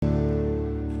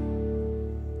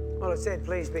Well, it said,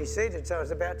 please be seated, so I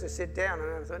was about to sit down,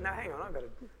 and I thought, no, hang on,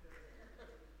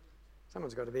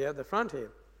 someone's got to be at the front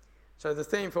here. So the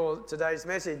theme for today's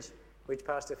message, which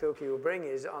Pastor Fielke will bring,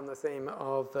 is on the theme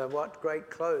of what great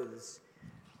clothes.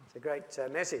 It's a great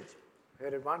message. I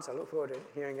heard it once, I look forward to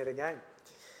hearing it again.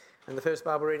 And the first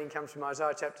Bible reading comes from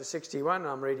Isaiah chapter 61.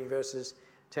 I'm reading verses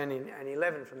 10 and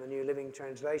 11 from the New Living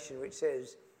Translation, which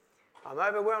says, I'm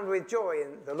overwhelmed with joy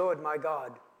in the Lord my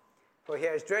God, for he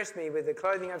has dressed me with the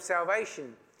clothing of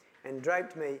salvation and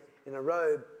draped me in a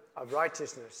robe of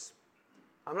righteousness.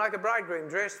 I'm like a bridegroom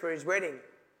dressed for his wedding,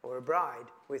 or a bride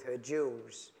with her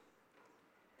jewels.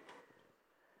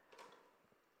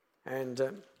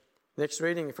 And next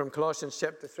reading from Colossians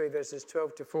chapter 3, verses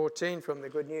 12 to 14 from the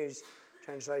Good News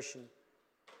Translation.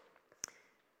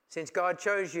 Since God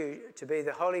chose you to be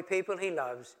the holy people he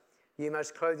loves, you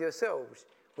must clothe yourselves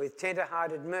with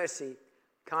tender-hearted mercy,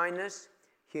 kindness,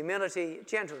 humility,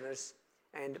 gentleness,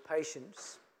 and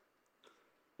patience.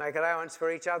 Make allowance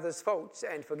for each other's faults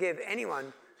and forgive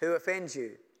anyone who offends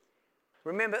you.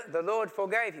 Remember, the Lord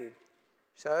forgave you,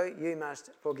 so you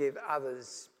must forgive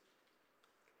others.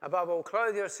 Above all,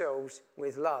 clothe yourselves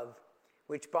with love,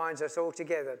 which binds us all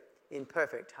together in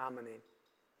perfect harmony.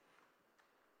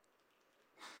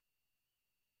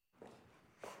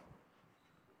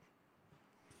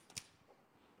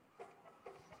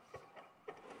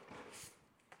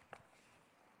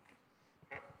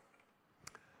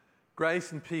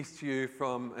 Grace and peace to you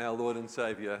from our Lord and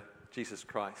Saviour, Jesus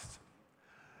Christ.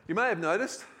 You may have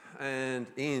noticed, and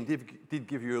Ian did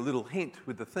give you a little hint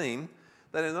with the theme,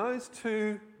 that in those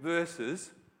two verses,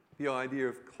 the idea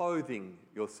of clothing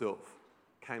yourself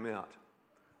came out.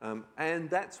 And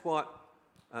that's what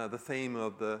the theme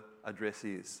of the address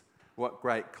is. What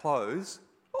great clothes,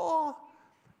 or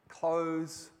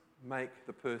clothes make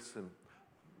the person.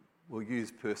 We'll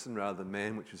use person rather than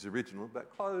man, which is original,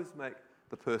 but clothes make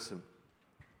the person.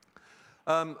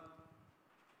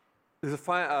 There's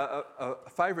a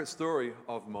favourite story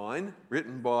of mine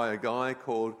written by a guy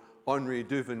called Henri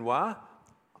Duvenois.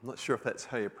 I'm not sure if that's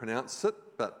how you pronounce it,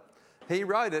 but he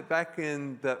wrote it back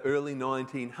in the early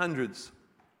 1900s.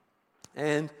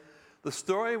 And the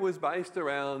story was based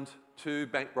around two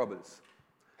bank robbers.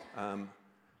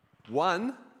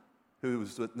 One,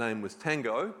 whose name was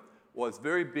Tango, was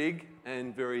very big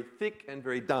and very thick and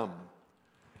very dumb.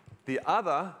 The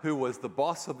other, who was the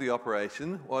boss of the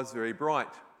operation, was very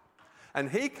bright. And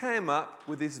he came up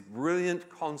with this brilliant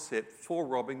concept for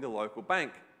robbing the local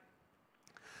bank.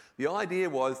 The idea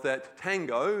was that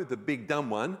Tango, the big dumb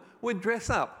one, would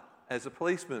dress up as a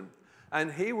policeman,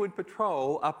 and he would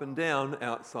patrol up and down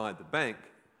outside the bank.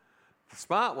 The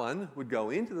smart one would go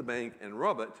into the bank and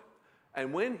rob it,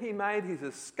 and when he made his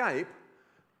escape,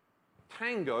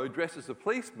 Tango, dressed as a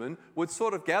policeman, would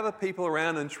sort of gather people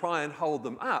around and try and hold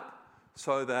them up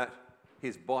so that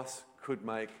his boss could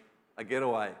make a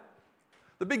getaway.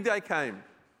 The big day came,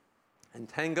 and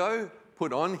Tango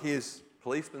put on his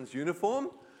policeman's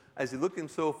uniform. As he looked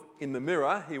himself in the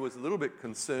mirror, he was a little bit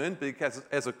concerned because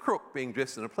as a crook, being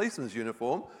dressed in a policeman's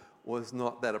uniform was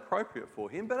not that appropriate for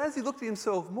him. But as he looked at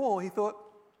himself more, he thought,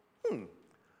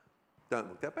 don't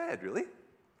look that bad, really.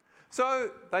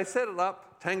 So they set it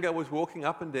up. Tango was walking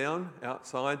up and down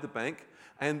outside the bank,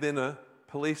 and then a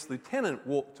police lieutenant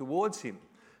walked towards him.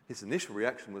 His initial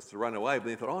reaction was to run away, but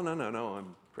he thought, oh, no,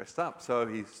 I'm dressed up. So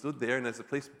he stood there, and as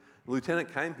the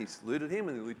lieutenant came, he saluted him,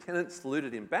 and the lieutenant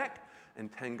saluted him back,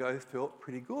 and Tango felt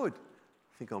pretty good.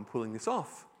 I think I'm pulling this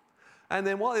off. And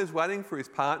then while he was waiting for his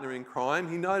partner in crime,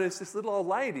 he noticed this little old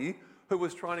lady who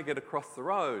was trying to get across the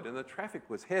road, and the traffic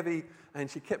was heavy,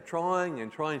 and she kept trying,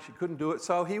 she couldn't do it.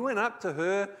 So he went up to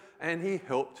her, and he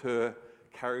helped her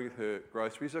carry her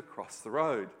groceries across the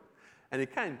road. And he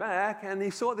came back, and he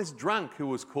saw this drunk who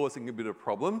was causing a bit of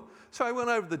problem. So he went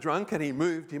over to the drunk, and he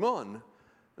moved him on.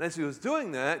 And as he was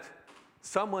doing that,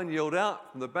 someone yelled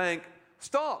out from the bank,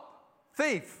 "Stop,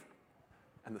 thief!"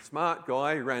 And the smart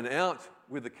guy ran out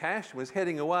with the cash and was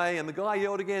heading away, and the guy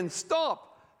yelled again,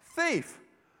 "Stop, thief!"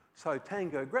 So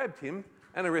Tango grabbed him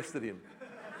and arrested him.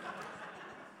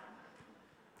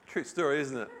 True story,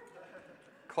 isn't it?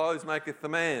 Clothes maketh the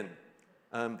man.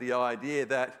 The idea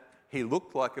that he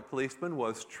looked like a policeman,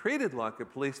 was treated like a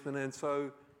policeman, and so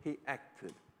he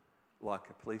acted like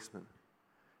a policeman.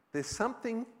 There's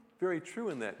something very true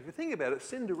in that. If you think about it,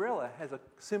 Cinderella has a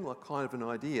similar kind of an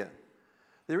idea.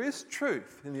 There is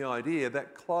truth in the idea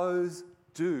that clothes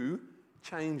do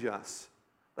change us.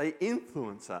 They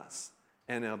influence us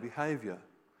and our behaviour.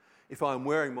 If I'm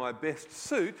wearing my best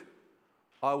suit,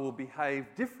 I will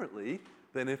behave differently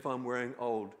than if I'm wearing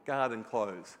old garden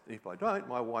clothes. If I don't,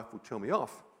 my wife will tell me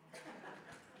off.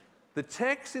 The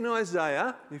text in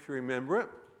Isaiah, if you remember it,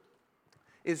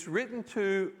 is written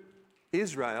to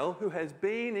Israel, who has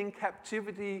been in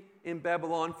captivity in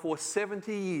Babylon for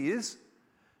 70 years,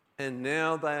 and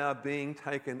now they are being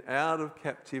taken out of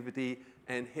captivity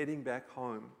and heading back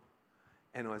home.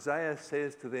 And Isaiah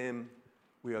says to them,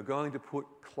 we are going to put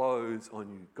clothes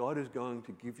on you. God is going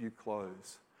to give you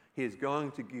clothes. He is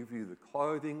going to give you the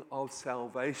clothing of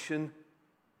salvation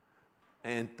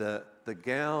and the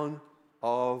gown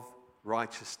of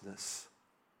righteousness.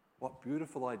 What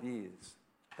beautiful ideas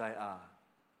they are.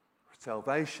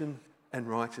 Salvation and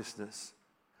righteousness.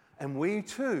 And we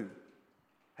too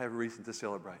have reason to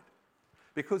celebrate,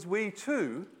 because we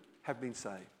too have been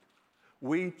saved.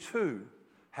 We too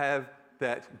have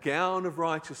that gown of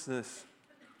righteousness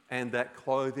and that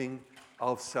clothing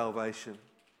of salvation.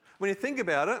 When you think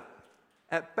about it,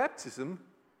 at baptism,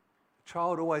 a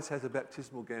child always has a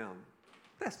baptismal gown.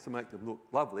 That's to make them look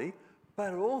lovely,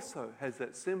 but it also has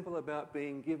that symbol about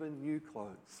being given new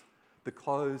clothes, the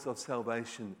clothes of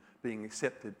salvation, being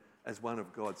accepted as one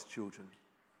of God's children.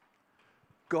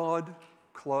 God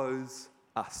clothes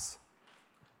us.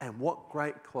 And what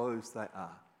great clothes they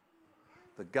are.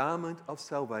 The garment of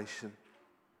salvation.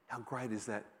 How great is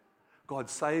that? God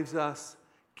saves us,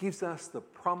 gives us the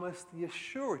promise, the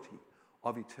assurity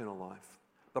of eternal life.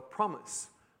 The promise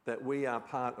that we are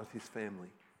part of his family.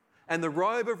 And the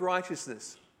robe of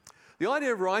righteousness. The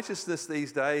idea of righteousness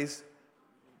these days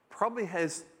probably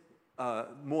has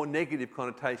more negative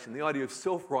connotation. The idea of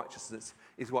self-righteousness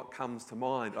is what comes to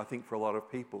mind, I think, for a lot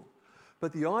of people.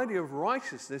 But the idea of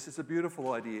righteousness is a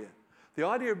beautiful idea. The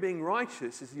idea of being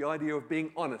righteous is the idea of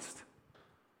being honest.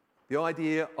 The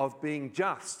idea of being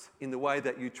just in the way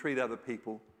that you treat other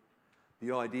people.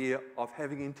 The idea of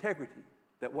having integrity,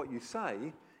 that what you say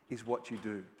is what you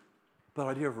do. The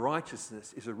idea of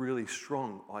righteousness is a really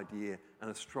strong idea and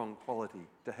a strong quality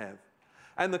to have.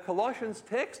 And the Colossians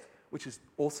text, which is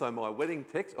also my wedding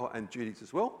text, and Judy's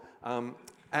as well,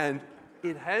 and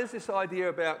it has this idea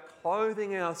about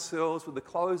clothing ourselves with the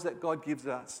clothes that God gives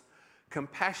us.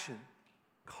 Compassion,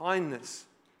 kindness,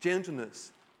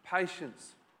 gentleness,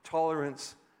 patience,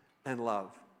 tolerance, and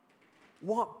love.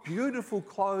 What beautiful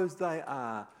clothes they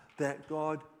are that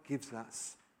God gives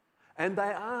us. And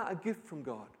they are a gift from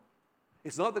God.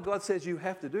 It's not that God says you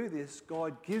have to do this.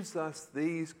 God gives us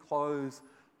these clothes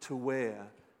to wear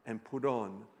and put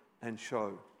on and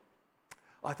show.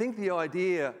 I think the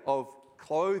idea of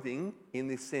clothing in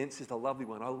this sense is a lovely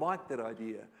one. I like that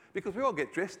idea because we all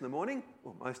get dressed in the morning.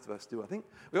 Well, most of us do, I think.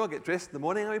 We all get dressed in the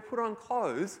morning and we put on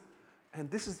clothes.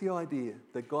 And this is the idea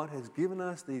that God has given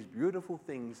us these beautiful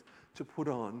things to put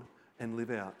on and live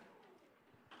out.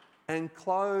 And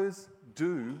clothes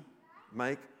do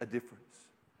make a difference.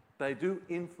 They do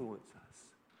influence us.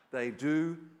 They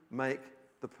do make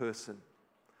the person.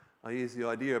 I used the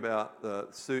idea about the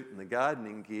suit and the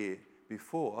gardening gear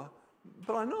before,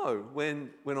 but I know when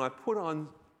I put on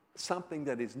something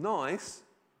that is nice,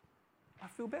 I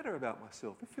feel better about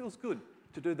myself. It feels good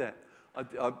to do that.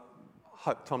 I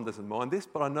hope Tom doesn't mind this,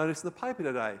 but I noticed in the paper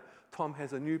today, Tom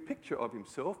has a new picture of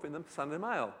himself in the Sunday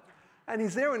Mail. And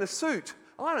he's there in a suit.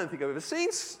 I don't think I've ever seen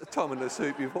Tom in a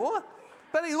suit before,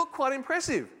 but he looked quite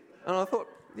impressive. And I thought,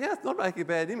 yeah, it's not making a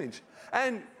bad image.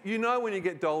 And you know when you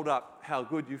get dolled up how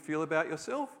good you feel about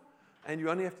yourself. And you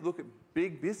only have to look at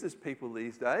big business people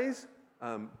these days,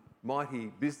 mighty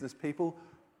business people,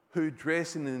 who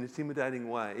dress in an intimidating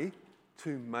way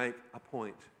to make a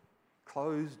point.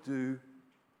 Clothes do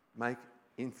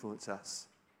influence us.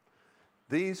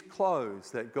 These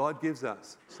clothes that God gives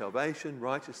us, salvation,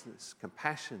 righteousness,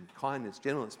 compassion, kindness,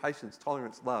 gentleness, patience,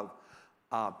 tolerance, love,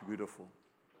 are beautiful.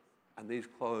 And these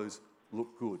clothes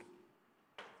look good.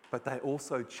 But they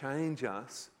also change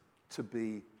us to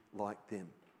be like them.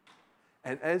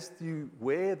 And as you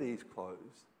wear these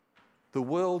clothes, the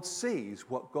world sees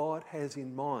what God has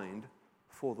in mind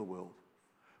for the world.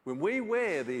 When we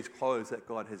wear these clothes that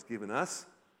God has given us,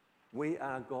 we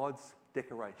are God's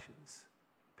decorations.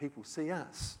 People see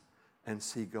us and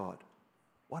see God.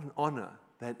 What an honour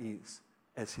that is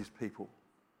as his people.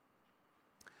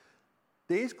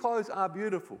 These clothes are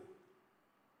beautiful,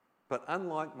 but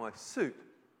unlike my suit,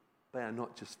 they are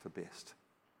not just for best.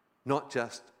 Not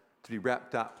just to be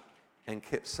wrapped up and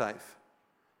kept safe,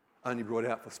 only brought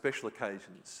out for special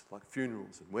occasions like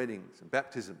funerals and weddings and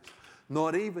baptisms.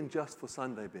 Not even just for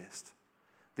Sunday best.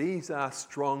 These are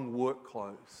strong work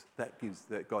clothes that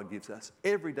God gives us.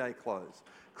 Everyday clothes.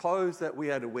 Clothes that we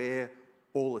are to wear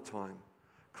all the time.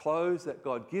 Clothes that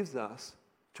God gives us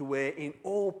to wear in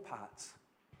all parts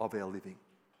of our living.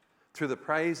 Through the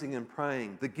praising and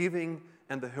praying, the giving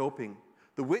and the helping,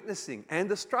 the witnessing and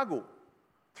the struggle.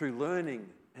 Through learning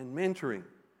and mentoring,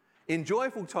 in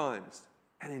joyful times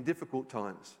and in difficult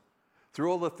times,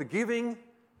 through all the forgiving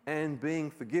and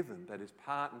being forgiven that is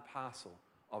part and parcel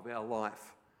of our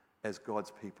life as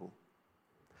God's people.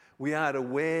 We are to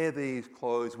wear these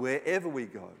clothes wherever we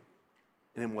go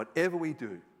and in whatever we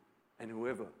do and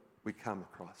whoever we come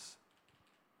across.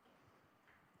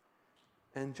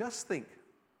 And just think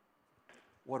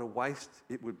what a waste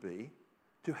it would be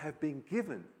to have been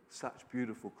given such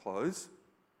beautiful clothes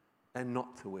and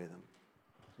not to wear them,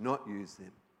 not use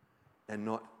them, and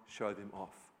not show them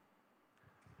off.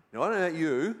 Now, I don't know about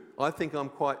you, I think I'm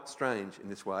quite strange in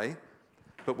this way,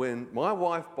 but when my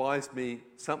wife buys me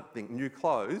something, new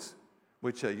clothes,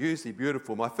 which are usually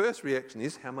beautiful, my first reaction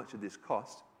is, how much did this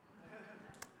cost?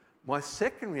 My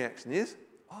second reaction is,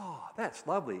 oh, that's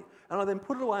lovely. And I then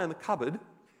put it away in the cupboard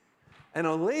and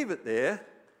I leave it there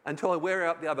until I wear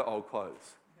out the other old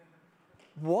clothes.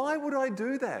 Why would I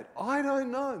do that? I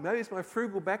don't know. Maybe it's my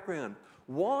frugal background.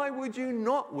 Why would you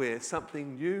not wear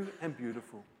something new and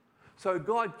beautiful? So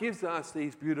God gives us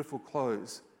these beautiful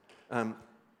clothes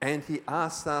and he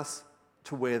asks us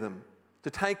to wear them,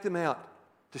 to take them out,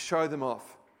 to show them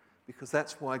off, because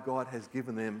that's why God has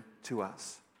given them to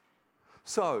us.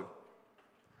 So,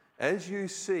 as you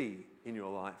see in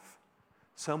your life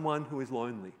someone who is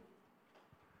lonely,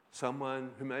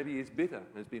 someone who maybe is bitter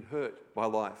and has been hurt by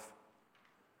life,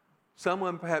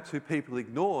 someone perhaps who people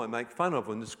ignore and make fun of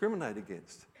and discriminate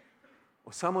against,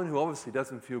 or someone who obviously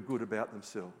doesn't feel good about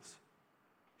themselves,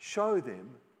 show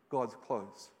them God's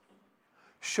clothes.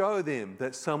 Show them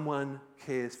that someone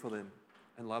cares for them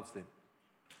and loves them.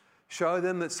 Show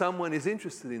them that someone is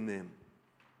interested in them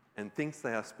and thinks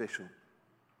they are special.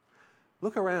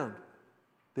 Look around.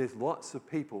 There's lots of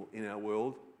people in our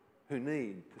world who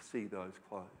need to see those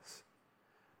clothes.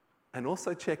 And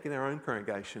also check in our own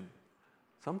congregation.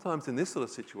 Sometimes in this sort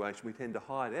of situation, we tend to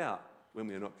hide out when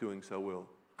we are not doing so well.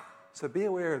 So be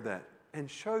aware of that and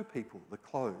show people the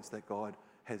clothes that God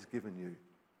has given you.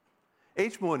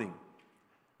 Each morning,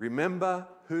 remember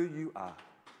who you are,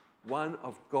 one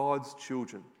of God's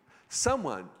children,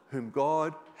 someone whom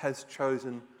God has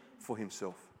chosen for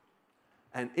himself.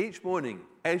 And each morning,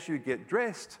 as you get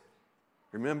dressed,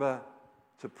 remember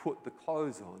to put the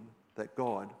clothes on that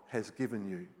God has given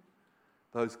you.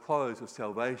 Those clothes of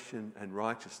salvation and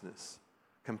righteousness,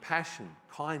 compassion,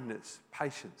 kindness,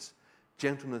 patience,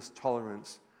 gentleness,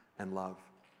 tolerance, and love.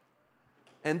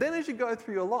 And then as you go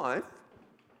through your life,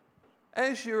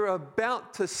 as you're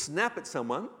about to snap at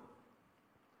someone,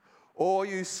 or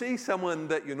you see someone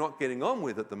that you're not getting on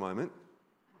with at the moment,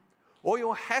 or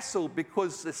you're hassled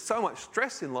because there's so much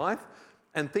stress in life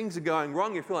and things are going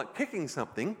wrong, you feel like kicking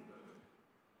something,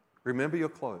 remember your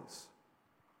clothes,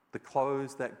 the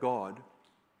clothes that God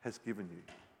has given you.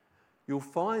 You'll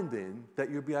find then that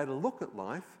you'll be able to look at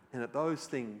life and at those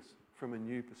things from a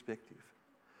new perspective.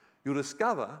 You'll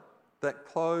discover that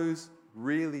clothes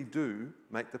really do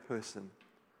make the person,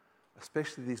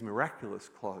 especially these miraculous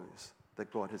clothes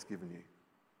that God has given you.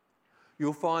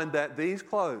 You'll find that these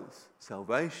clothes,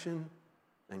 salvation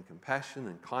and compassion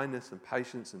and kindness and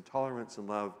patience and tolerance and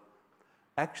love,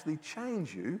 actually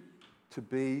change you to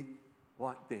be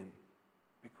like them,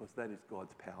 because that is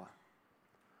God's power.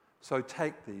 So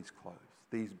take these clothes,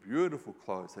 these beautiful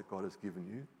clothes that God has given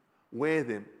you, wear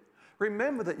them.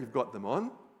 Remember that you've got them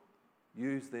on,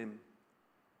 use them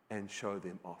and show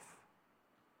them off.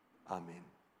 Amen.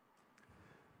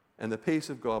 And the peace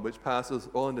of God, which passes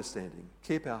all understanding,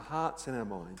 keep our hearts and our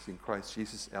minds in Christ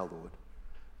Jesus our Lord.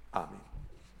 Amen.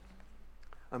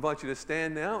 I invite you to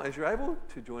stand now as you're able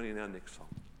to join in our next song.